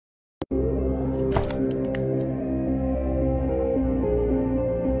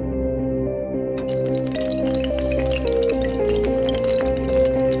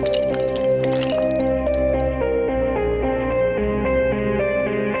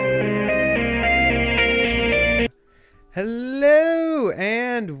Hello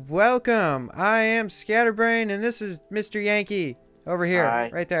and welcome. I am Scatterbrain and this is Mr. Yankee over here.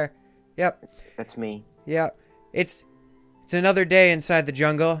 Hi. Right there. Yep. That's me. Yep. It's another day inside the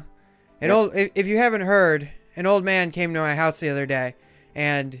jungle. If you haven't heard, an old man came to my house the other day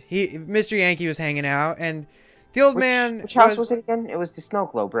and Mr. Yankee was hanging out and the old man Which house was it again? It was the snow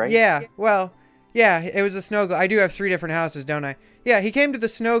globe, right? Yeah. Well, yeah, it was a snow globe. I do have 3 different houses, don't I? Yeah, he came to the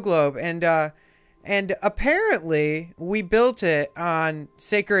snow globe and apparently, we built it on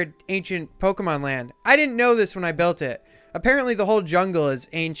sacred ancient Pokemon land. I didn't know this when I built it. Apparently, the whole jungle is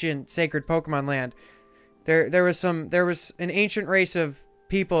ancient sacred Pokemon land. There was an ancient race of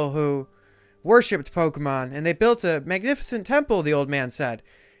people who worshipped Pokemon, and they built a magnificent temple, the old man said.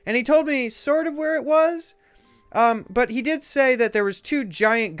 And he told me sort of where it was. But he did say that there was 2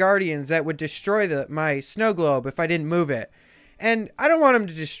 giant guardians that would destroy my snow globe if I didn't move it. And I don't want him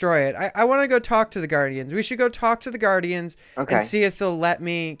to destroy it. I want to go talk to the Guardians. We should go talk to the Guardians and see if they'll let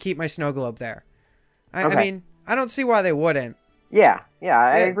me keep my snow globe there. I mean, I don't see why they wouldn't. Yeah,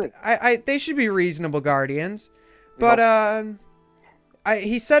 I agree. They should be reasonable Guardians. But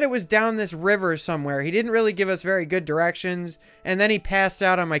he said it was down this river somewhere. He didn't really give us very good directions. And then he passed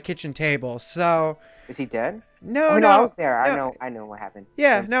out on my kitchen table. So... Is he dead? No, no, no. I was there. No. I know what happened.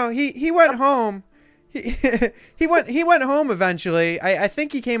 Yeah, no, he went home. He went home eventually. I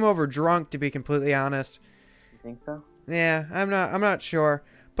think he came over drunk, to be completely honest. You think so? Yeah, I'm not sure.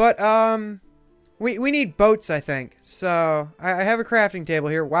 But we need boats, I think. So I have a crafting table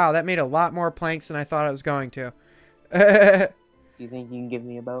here. Wow, that made a lot more planks than I thought it was going to. Do you think you can give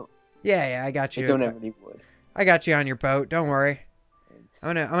me a boat? Yeah, I got you. I don't have any wood. I got you on your boat. Don't worry. Thanks.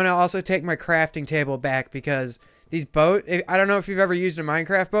 I'm gonna also take my crafting table back because these boats. I don't know if you've ever used a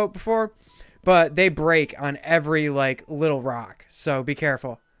Minecraft boat before. But they break on every, like, little rock. So be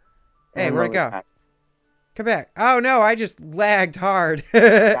careful. Hey, where'd it go? Come back. Oh, no, I just lagged hard.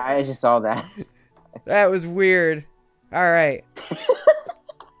 Yeah, I just saw that. That was weird. All right.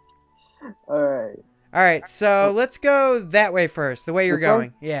 All right, so let's go that way first. The way you're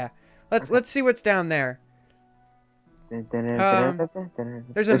going. Yeah. Let's see what's down there. There's a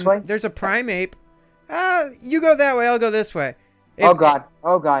Primeape. You go that way, I'll go this way. Oh, God.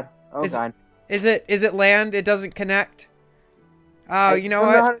 Oh, God. Oh, God. Is it land? It doesn't connect? Oh, you know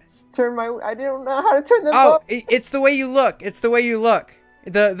what? I don't know how to turn the Oh, it's the way you look. It's the way you look.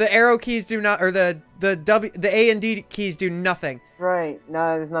 The arrow keys do not, or the A and D keys do nothing. That's right.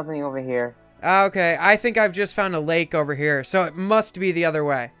 No, there's nothing over here. Okay, I think I've just found a lake over here, so it must be the other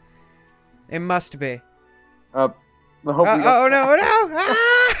way. It must be. Oh no, no!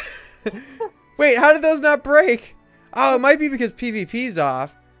 Ah! Wait, how did those not break? Oh, it might be because PvP's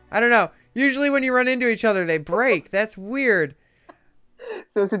off. I don't know. Usually when you run into each other, they break. That's weird.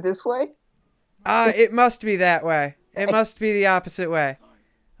 So is it this way? It must be that way. It must be the opposite way.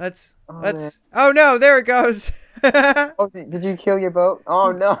 Let's. Oh no, there it goes. Oh, did you kill your boat?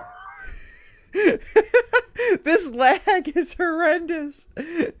 Oh no. This lag is horrendous.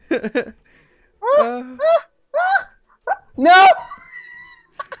 No.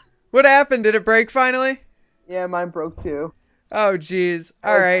 What happened? Did it break finally? Yeah, mine broke too. Oh, jeez.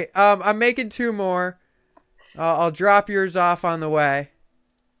 All right. I'm making 2 more. I'll drop yours off on the way.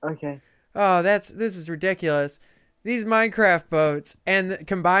 Okay. Oh, this is ridiculous. These Minecraft boats, and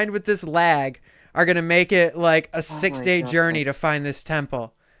combined with this lag, are going to make it like a 6-day journey to find this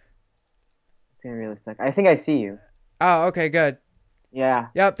temple. It's going to really suck. I think I see you. Oh, okay, good. Yeah.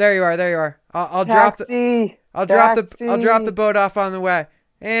 Yep, there you are. There you are. I'll drop the boat off on the way.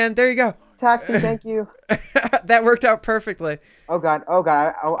 And there you go. Taxi, thank you. That worked out perfectly. Oh God! Oh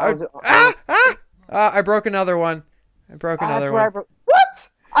God! I broke another one. I broke another one. What?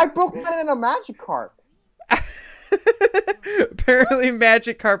 I broke mine in a magic carp. Apparently,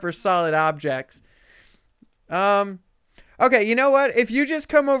 magic carp are solid objects. Okay, you know what? If you just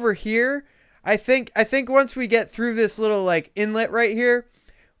come over here, I think once we get through this little like inlet right here,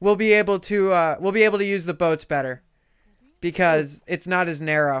 we'll be able to use the boats better because it's not as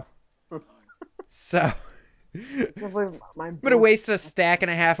narrow. So I'm gonna waste a stack and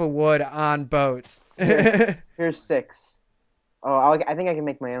a half of wood on boats. Here's 6. Oh, I think I can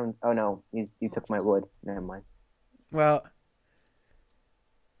make my own. Oh no, you took my wood. Never mind. Well,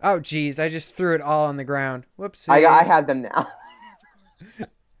 oh geez, I just threw it all on the ground. Whoopsie. I have them now.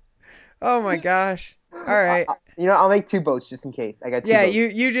 Oh my gosh. All right. You know, I'll make 2 boats just in case. I got 2 Yeah,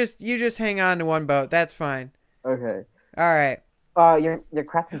 boats. you just hang on to one boat. That's fine. Okay. All right. Your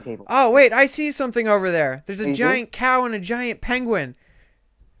crafting table. Oh, wait, I see something over there. There's a Oh, you do? giant cow and a giant penguin.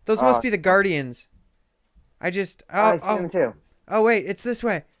 Those must Oh, be the guardians. I just I see them too. oh wait, it's this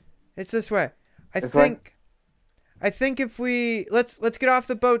way. It's this way. I This way? think I think if we let's get off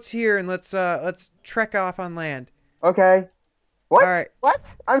the boats here and let's trek off on land. Okay. What? All right.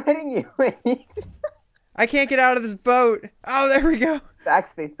 What? I'm hitting you. Wait. I can't get out of this boat. Oh, there we go.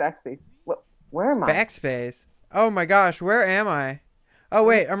 Backspace, backspace. What? Where am I? Backspace. Oh my gosh, where am I? Oh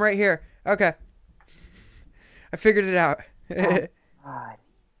wait, I'm right here. Okay. I figured it out. Oh, God.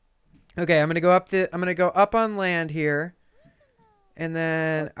 Okay, I'm gonna go up on land here. And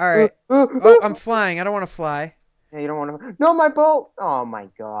then all right. Oh, I'm flying. I don't want to fly. Yeah, you don't want to. No, my boat. Oh my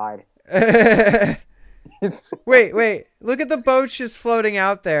God. It's. Wait. Look at the boats just floating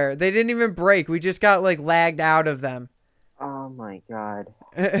out there. They didn't even break. We just got like lagged out of them. Oh my God.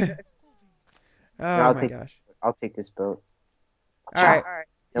 Oh No, my gosh. I'll take this boat. All right.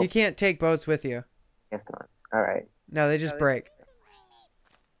 Nope. You can't take boats with you. Guess not. All right. No, they just break.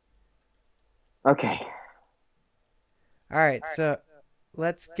 Okay. All right, so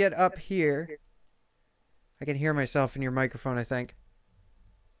let's get up here. I can hear myself in your microphone, I think.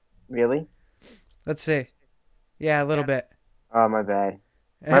 Really? Let's see. Yeah, a little bit. Oh, my bad.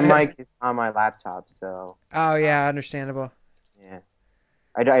 My mic is on my laptop, so Oh, yeah, understandable. yeah.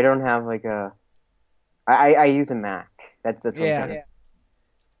 I don't have like a. I use a Mac. That's what Yeah. it is.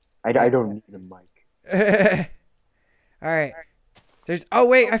 I don't need a mic. All right. Oh,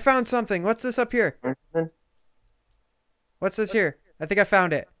 wait, I found something. What's this up here? What's this here? I think I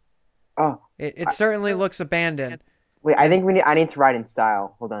found it. Oh, It certainly looks abandoned. wait. I think I need to ride in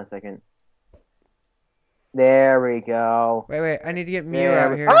style. Hold on a second. There we go. Wait. I need to get Mew There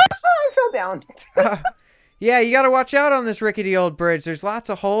out we- here. Ah, I fell down. Yeah, you got to watch out on this rickety old bridge. There's lots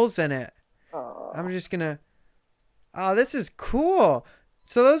of holes in it. Oh. I'm just gonna. Oh, this is cool.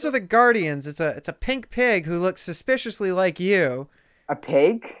 So those are the guardians. It's a pink pig who looks suspiciously like you. A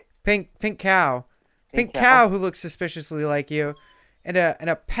pig? Pink cow. Pink cow who looks suspiciously like you, and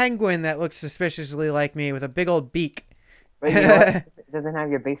a penguin that looks suspiciously like me with a big old beak. But you know what? It doesn't have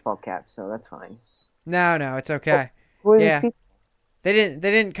your baseball cap, so that's fine. No, it's okay. Who are Yeah. these people? They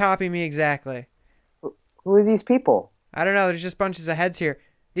didn't copy me exactly. Who are these people? I don't know. There's just bunches of heads here.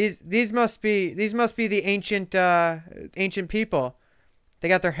 These must be the ancient people. They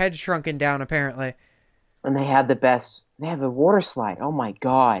got their heads shrunken down apparently. And they have the best. They have a water slide. Oh my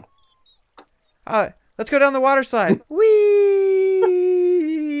God. Let's go down the water slide.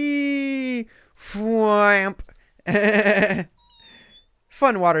 Whee! Whamp.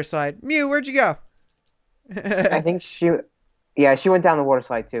 Fun water slide. Mew, where'd you go? I think she went down the water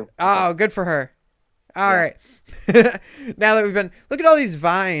slide too. Oh, good for her. All right. Now that look at all these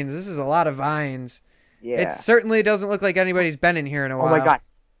vines. This is a lot of vines. Yeah. It certainly doesn't look like anybody's been in here in a while. Oh my God.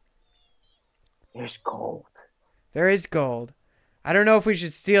 There's gold. There is gold. I don't know if we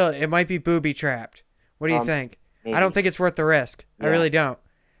should steal it. It might be booby trapped. What do you think? Maybe. I don't think it's worth the risk. I Yeah. really don't.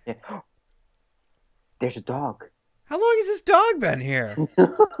 Yeah. There's a dog. How long has this dog been here?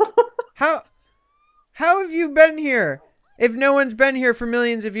 How have you been here? If no one's been here for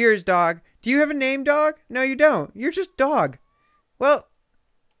millions of years, dog. Do you have a name, dog? No, you don't. You're just dog. Well,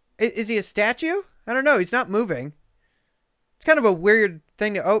 is he a statue? I don't know. He's not moving. It's kind of a weird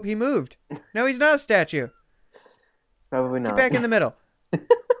thing to... Oh, he moved. No, he's not a statue. Probably not. Get back in the middle.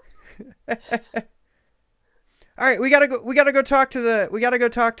 All right, we gotta go talk to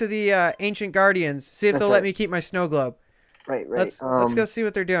the ancient guardians. See if That's they'll let right. me keep my snow globe. Right. Let's go see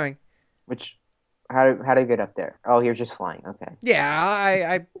what they're doing. How do you get up there? Oh, you're just flying. Okay.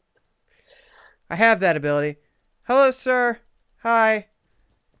 Yeah, I have that ability. Hello, sir. Hi.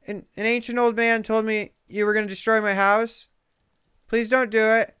 An ancient old man told me you were gonna destroy my house. Please don't do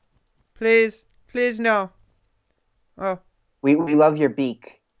it. Please no. Oh. We love your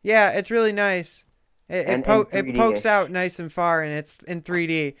beak. Yeah, it's really nice. It And pokes 3D-ish. out nice and far, and it's in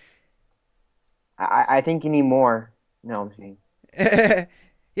 3D. I think you need more. No, I'm kidding.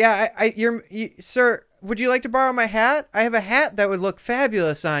 Yeah, sir, would you like to borrow my hat? I have a hat that would look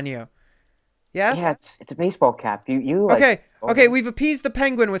fabulous on you. Yes? Yeah, it's a baseball cap. You like. Okay, we've appeased the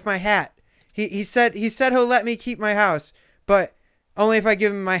penguin with my hat. He said he'll let me keep my house, but only if I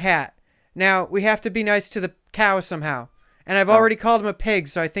give him my hat. Now, we have to be nice to the cow somehow. And I've already called him a pig,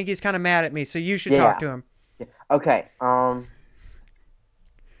 so I think he's kind of mad at me, so you should talk to him. Yeah. Okay. I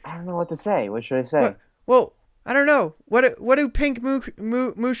don't know what to say. What should I say? Well, I don't know. What do pink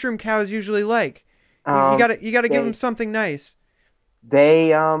mushroom cows usually like? You gotta give them something nice.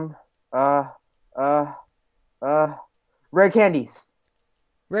 They Uh, uh, rare candies.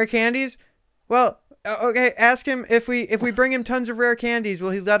 Rare candies? Well, okay. Ask him if we bring him tons of rare candies,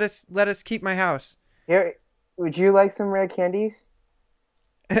 will he let us keep my house? Here, would you like some rare candies?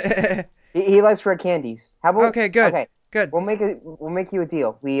 He likes rare candies. How about? Okay, good, Okay, good. we'll make you a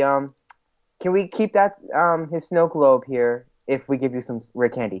deal. Can we keep that his snow globe here if we give you some rare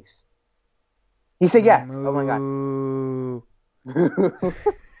candies? He said yes. Oh my god. Moo.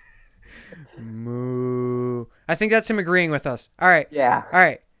 Moo. I think that's him agreeing with us. All right. Yeah. All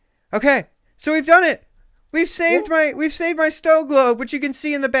right. Okay. So we've done it. We've saved my snow globe, which you can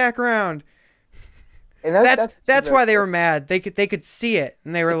see in the background. And That's why they were mad. They could see it,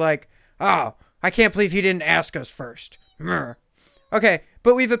 and they were like, "Oh, I can't believe he didn't ask us first." Okay,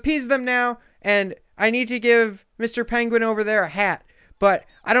 but we've appeased them now, and I need to give Mr. Penguin over there a hat. But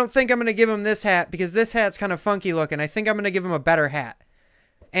I don't think I'm gonna give him this hat because this hat's kind of funky looking. I think I'm gonna give him a better hat.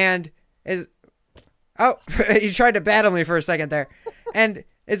 And you tried to battle me for a second there. And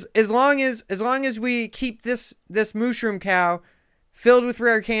as long as we keep this mushroom cow filled with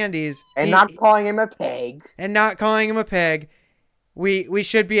rare candies and not calling him a pig. And not calling him a pig, we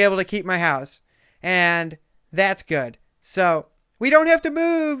should be able to keep my house. And that's good. So we don't have to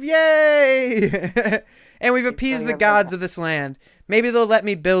move. Yay! And we've appeased the gods of this land. Maybe they'll let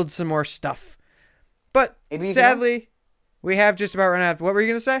me build some more stuff. But sadly, we have just about run out. What were you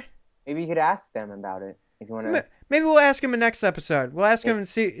going to say? Maybe you could ask them about it if you want to. Maybe we'll ask them in next episode. We'll ask them and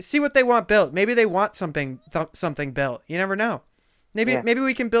see what they want built. Maybe they want something built. You never know. Maybe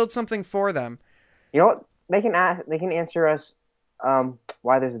we can build something for them. You know what? They can answer us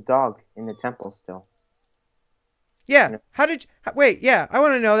why there's a dog in the temple still. Yeah. Wait, yeah, I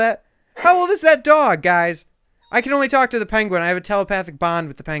want to know that. How old is that dog, guys? I can only talk to the penguin. I have a telepathic bond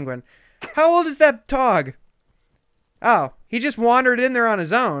with the penguin. How old is that dog? Oh, he just wandered in there on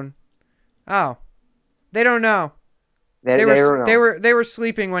his own. Oh. They don't know. They were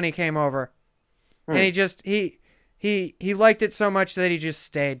sleeping when he came over. And he liked it so much that he just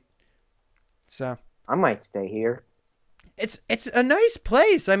stayed. So I might stay here. It's a nice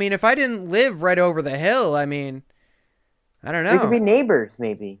place. I mean, if I didn't live right over the hill, I mean, I don't know. We could be neighbors,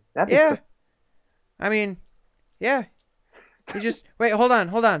 maybe. That'd be I mean, yeah. You just wait. Hold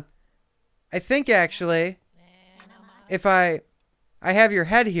on. I think actually, if I have your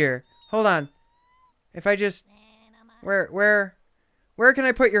head here. Hold on. If I just where can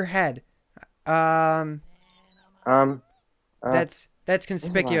I put your head? That's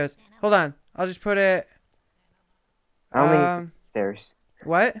conspicuous. Hold on. I'll just put it. I don't think you can put it stairs.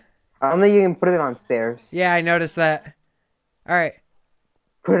 What? I don't think you can put it on stairs. Yeah, I noticed that. All right.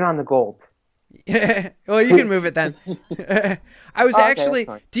 Put it on the gold. Well, you can move it then. I was actually.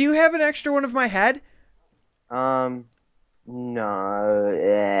 Do you have an extra one of my head? No.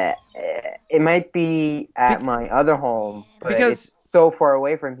 It might be at my other home, but because it's so far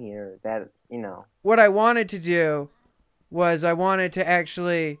away from here that What I wanted to do was I wanted to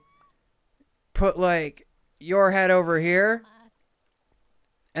actually put like your head over here,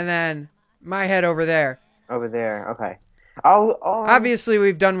 and then my head over there. Over there. Okay. Obviously,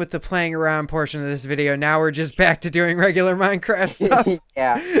 we've done with the playing around portion of this video. Now we're just back to doing regular Minecraft stuff.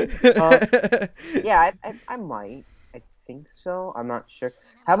 Yeah. Yeah, I might. I think so. I'm not sure.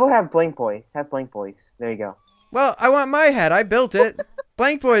 How about have Blank Boys? Have Blank Boys. There you go. Well, I want my head. I built it.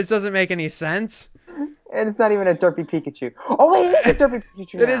 Blank Boys doesn't make any sense. And it's not even a derpy Pikachu. Oh, wait, it is a derpy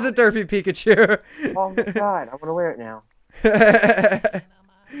Pikachu. It is a derpy Pikachu. Oh, my God. I want to wear it now.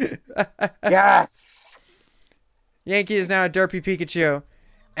 Yes. Yankee is now a derpy Pikachu,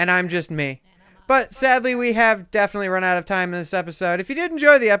 and I'm just me. But sadly, we have definitely run out of time in this episode. If you did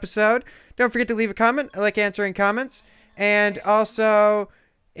enjoy the episode, don't forget to leave a comment. I like answering comments. And also,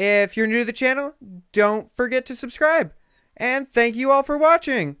 if you're new to the channel, don't forget to subscribe. And thank you all for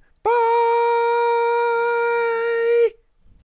watching. Bye!